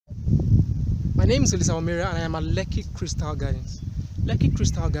My name is Omira and I am at Lekki Crystal Gardens. Lekki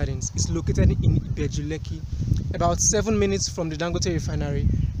Crystal Gardens is located in Ibeju Lekki, about 7 minutes from the Dangote refinery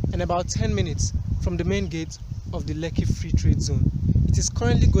and about 10 minutes from the main gate of the Lekki Free Trade Zone. It is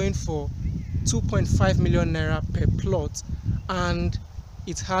currently going for 2.5 million naira per plot and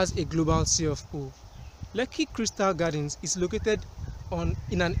it has a global C of O. Lekki Crystal Gardens is located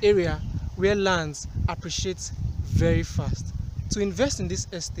in an area where lands appreciate very fast. To invest in this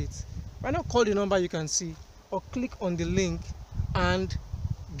estate, why not call the number you can see or click on the link and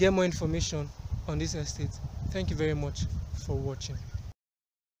get more information on this estate. Thank you very much for watching.